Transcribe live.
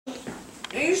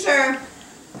Are you sure?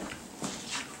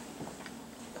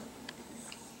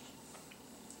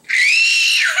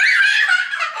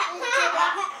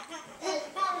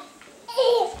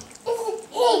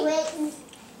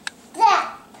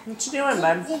 What you doing,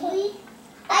 bud?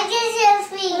 I kiss her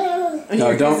feet.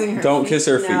 No, don't kiss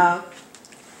her feet. No.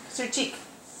 Kiss her cheek.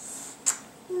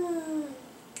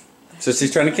 So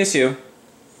she's trying to kiss you.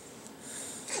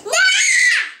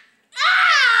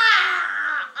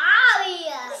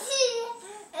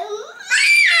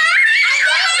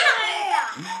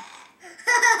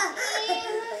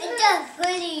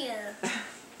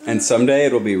 And someday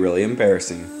it'll be really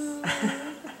embarrassing.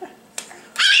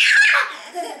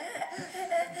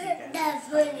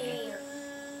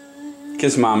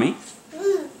 Kiss mommy.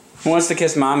 Who wants to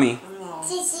kiss mommy?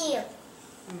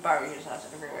 I'm barbecuing sauce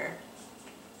everywhere.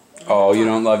 Oh, you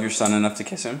don't love your son enough to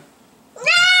kiss him?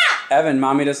 Evan,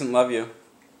 mommy doesn't love you.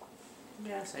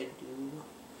 Yes, I do.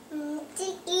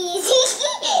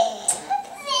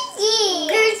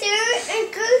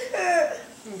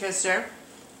 You kissed her?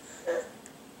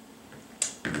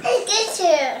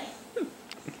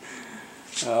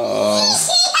 Oh.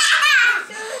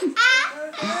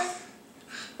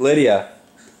 Lydia.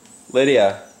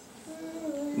 Lydia.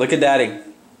 Look at daddy.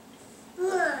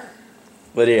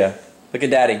 Lydia. Look at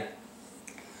daddy.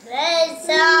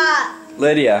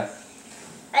 Lydia.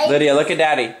 Lydia, look at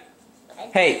daddy.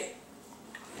 Hey.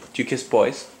 Do you kiss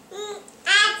boys?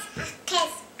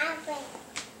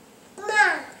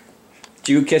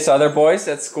 Do you kiss other boys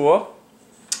at school?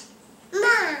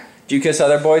 Do you kiss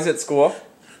other boys at school?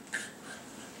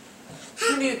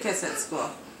 Who do you kiss at school?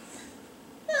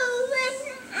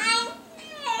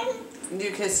 Do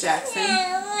you kiss Jackson?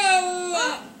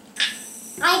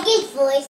 I kiss boys.